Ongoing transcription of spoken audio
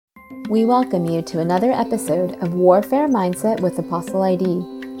We welcome you to another episode of Warfare Mindset with Apostle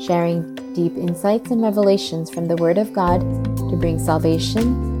ID, sharing deep insights and revelations from the Word of God to bring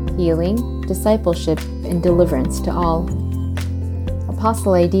salvation, healing, discipleship, and deliverance to all.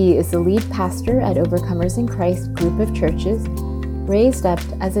 Apostle ID is the lead pastor at Overcomers in Christ group of churches, raised up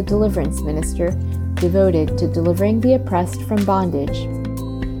as a deliverance minister devoted to delivering the oppressed from bondage.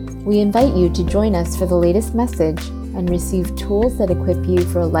 We invite you to join us for the latest message and receive tools that equip you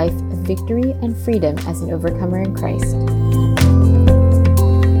for a life of victory and freedom as an overcomer in Christ.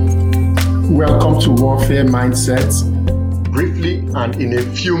 Welcome to Warfare Mindsets. Briefly and in a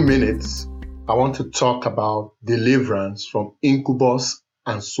few minutes, I want to talk about deliverance from incubus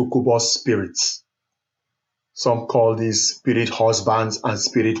and succubus spirits. Some call these spirit husbands and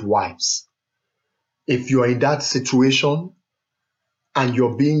spirit wives. If you are in that situation and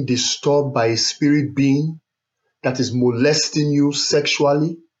you're being disturbed by a spirit being that is molesting you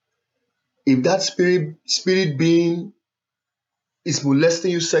sexually, if that spirit being is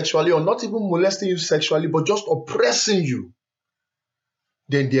molesting you sexually, or not even molesting you sexually, but just oppressing you,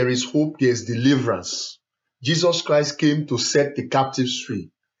 then there is hope, there is deliverance. Jesus Christ came to set the captives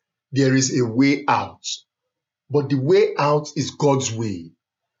free. There is a way out. But the way out is God's way.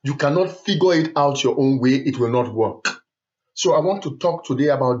 You cannot figure it out your own way. It will not work. So I want to talk today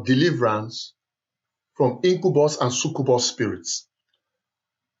about deliverance from incubus and succubus spirits.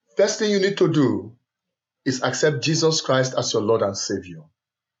 First thing you need to do is accept Jesus Christ as your Lord and Savior.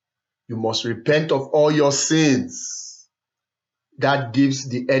 You must repent of all your sins. That gives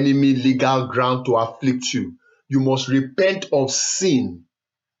the enemy legal ground to afflict you. You must repent of sin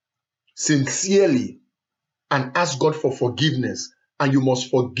sincerely and ask God for forgiveness. And you must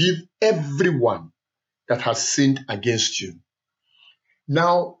forgive everyone that has sinned against you.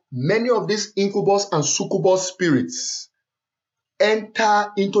 Now, many of these incubus and succubus spirits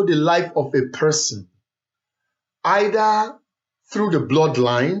enter into the life of a person either through the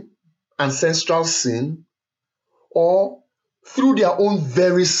bloodline, ancestral sin, or through their own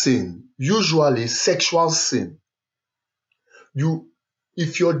very sin, usually sexual sin.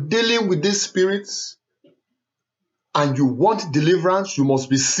 If you're dealing with these spirits and you want deliverance, you must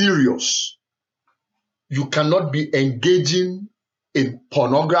be serious. You cannot be engaging in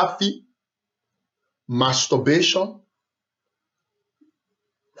pornography, masturbation,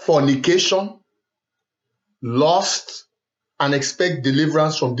 fornication, lust, and expect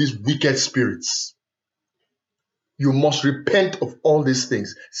deliverance from these wicked spirits. You must repent of all these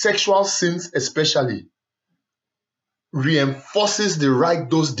things. Sexual sins especially reinforces the right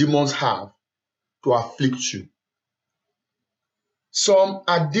those demons have to afflict you. Some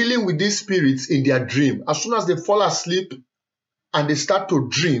are dealing with these spirits in their dream. As soon as they fall asleep and they start to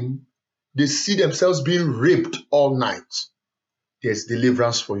dream, they see themselves being raped all night. There's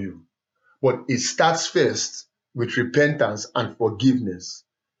deliverance for you. But it starts first with repentance and forgiveness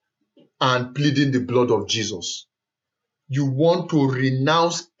and pleading the blood of Jesus. You want to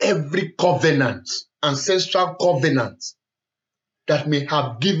renounce every covenant, ancestral covenant, that may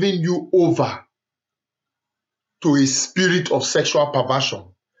have given you over to a spirit of sexual perversion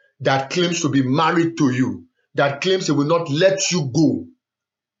that claims to be married to you, that claims it will not let you go.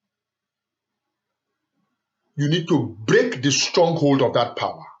 You need to break the stronghold of that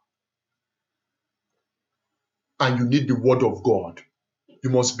power. And you need the word of God. You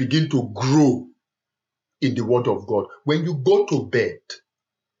must begin to grow in the word of God. When you go to bed,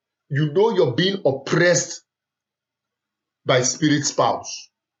 you know you're being oppressed by spirit spouse.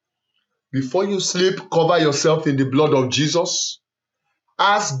 Before you sleep, cover yourself in the blood of Jesus.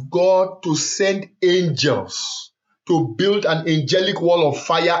 Ask God to send angels to build an angelic wall of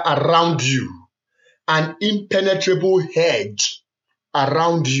fire around you, an impenetrable hedge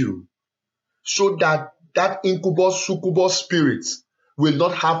around you, so that incubus, succubus spirits will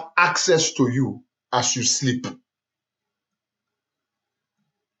not have access to you as you sleep.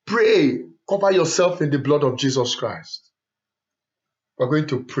 Pray, cover yourself in the blood of Jesus Christ. We're going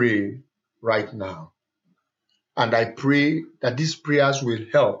to pray right now. And I pray that these prayers will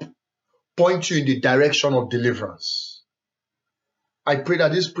help point you in the direction of deliverance. I pray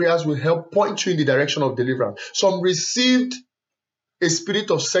that these prayers will help point you in the direction of deliverance. Some received a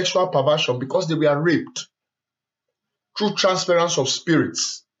spirit of sexual perversion because they were raped through transference of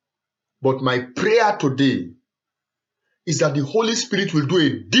spirits. But my prayer today is that the Holy Spirit will do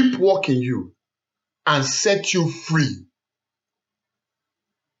a deep work in you and set you free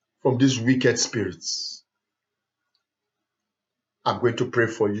from these wicked spirits. I'm going to pray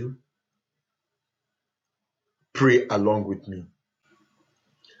for you. Pray along with me.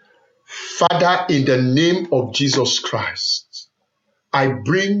 Father, in the name of Jesus Christ, I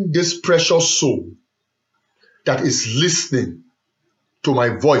bring this precious soul that is listening to my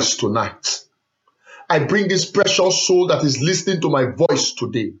voice tonight. I bring this precious soul that is listening to my voice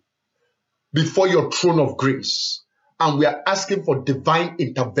today before your throne of grace, and we are asking for divine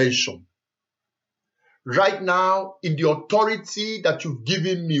intervention. Right now, in the authority that you've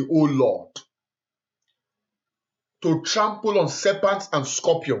given me, O Lord, to trample on serpents and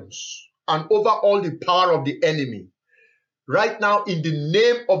scorpions and over all the power of the enemy, right now, in the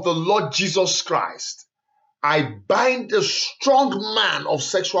name of the Lord Jesus Christ, I bind the strong man of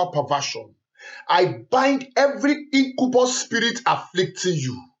sexual perversion. I bind every incubus spirit afflicting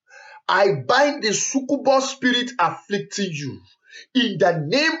you. I bind the succubus spirit afflicting you. In the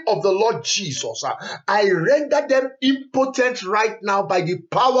name of the Lord Jesus, I render them impotent right now by the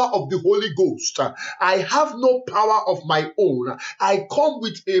power of the Holy Ghost. I have no power of my own. I come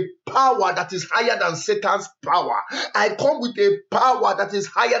with a power that is higher than Satan's power. I come with a power that is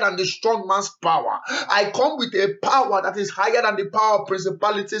higher than the strong man's power. I come with a power that is higher than the power of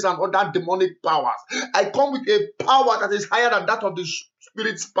principalities and other demonic powers. I come with a power that is higher than that of the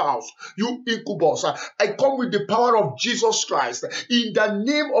spirit spouse, you incubus. I come with the power of Jesus Christ. In the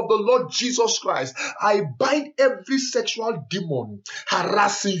name of the Lord Jesus Christ, I bind every sexual demon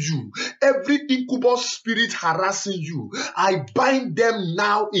harassing you, every incubus spirit harassing you. I bind them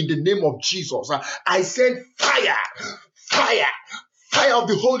now in the name of Jesus. I send fire, fire, fire of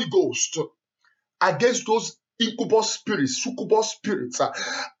the Holy Ghost against those incubus spirits, succubus spirits.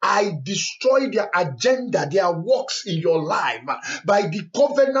 I destroy their agenda, their works in your life by the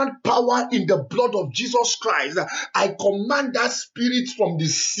covenant power in the blood of Jesus Christ. I command that spirit from the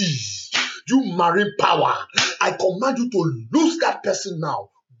sea, you marine power. I command you to lose that person now.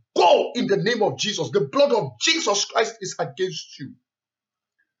 Go in the name of Jesus. The blood of Jesus Christ is against you.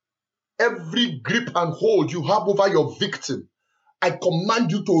 Every grip and hold you have over your victim, I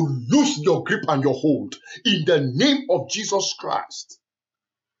command you to lose your grip and your hold in the name of Jesus Christ.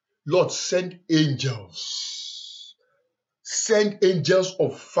 Lord, send angels. Send angels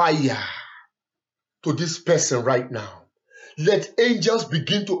of fire to this person right now. Let angels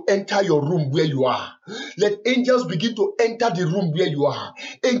begin to enter your room where you are. Let angels begin to enter the room where you are.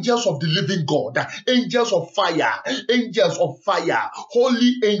 Angels of the living God, angels of fire,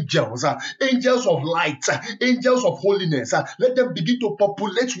 holy angels, angels of light, angels of holiness. Let them begin to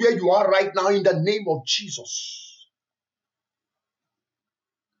populate where you are right now in the name of Jesus.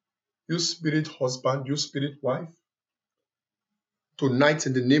 You spirit husband, you spirit wife, tonight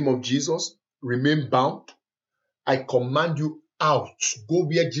in the name of Jesus, remain bound. I command you out. Go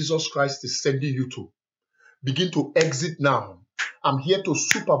where Jesus Christ is sending you to. Begin to exit now. I'm here to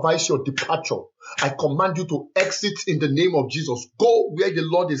supervise your departure. I command you to exit in the name of Jesus. Go where the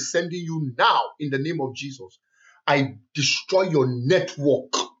Lord is sending you now in the name of Jesus. I destroy your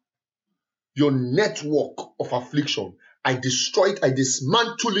network of affliction. I destroy it. I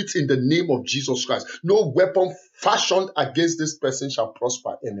dismantle it in the name of Jesus Christ. No weapon fashioned against this person shall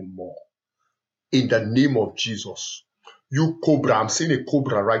prosper anymore. In the name of Jesus. You cobra, I'm seeing a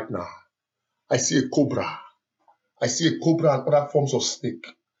cobra right now. I see a cobra. I see a cobra and other forms of snake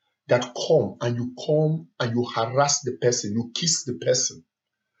that come and you harass the person. You kiss the person.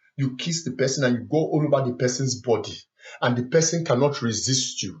 You kiss the person and you go all over the person's body. And the person cannot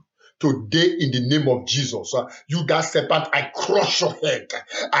resist you. Today, in the name of Jesus, you that serpent, I crush your head.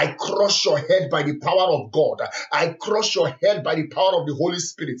 I crush your head by the power of God. I crush your head by the power of the Holy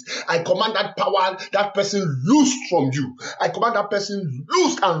Spirit. I command that power, that person loose from you. I command that person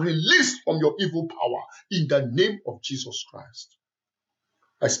loose and released from your evil power in the name of Jesus Christ.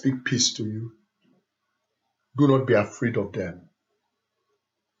 I speak peace to you. Do not be afraid of them.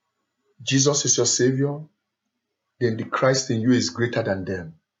 Jesus is your Savior. Then the Christ in you is greater than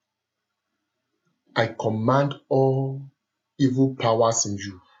them. I command all evil powers in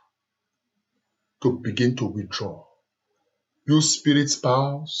you to begin to withdraw. You spirit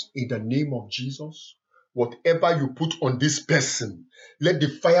spouse, in the name of Jesus, whatever you put on this person, let the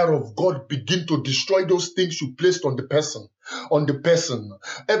fire of God begin to destroy those things you placed on the person.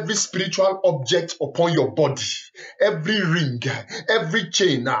 Every spiritual object upon your body, every ring, every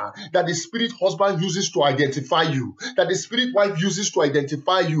chain that the spirit husband uses to identify you, that the spirit wife uses to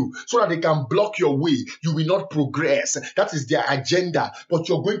identify you, so that they can block your way, you will not progress. That is their agenda, but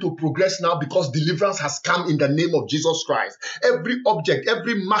you're going to progress now because deliverance has come in the name of Jesus Christ. Every object,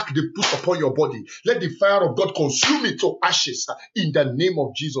 every mark they put upon your body, let the fire of God consume it to ashes in the name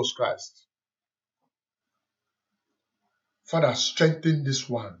of Jesus Christ. Father, strengthen this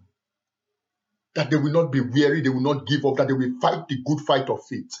one. that they will not be weary, they will not give up, that they will fight the good fight of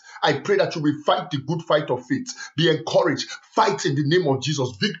faith. I pray that you will fight the good fight of faith. Be encouraged. Fight in the name of Jesus.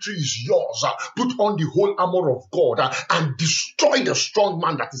 Victory is yours. Put on the whole armor of God and destroy the strong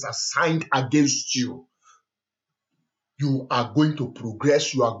man that is assigned against you. You are going to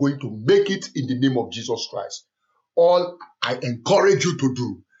progress. You are going to make it in the name of Jesus Christ. All I encourage you to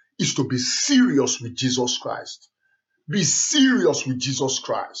do is to be serious with Jesus Christ. Be serious with Jesus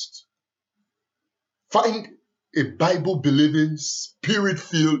Christ. Find a Bible-believing,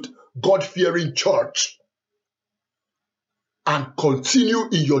 Spirit-filled, God-fearing church and continue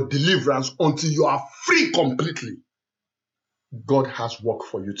in your deliverance until you are free completely. God has work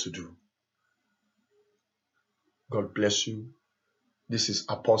for you to do. God bless you. This is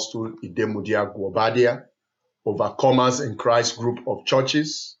Apostle Idemudia Guobadia, Overcomers in Christ group of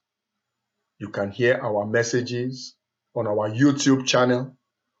churches. You can hear our messages on our YouTube channel,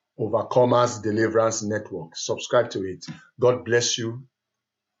 Overcomers Deliverance Network. Subscribe to it. God bless you,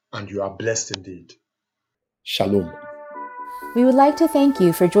 and you are blessed indeed. Shalom. We would like to thank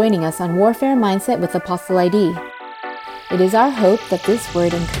you for joining us on Warfare Mindset with Apostle ID. It is our hope that this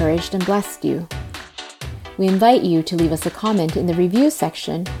word encouraged and blessed you. We invite you to leave us a comment in the review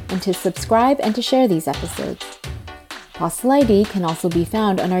section and to subscribe and to share these episodes. Apostle ID can also be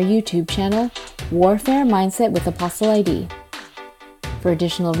found on our YouTube channel, Warfare Mindset with Apostle ID. For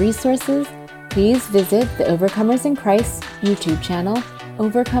additional resources, please visit the Overcomers in Christ YouTube channel,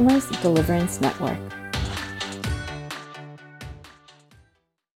 Overcomers Deliverance Network.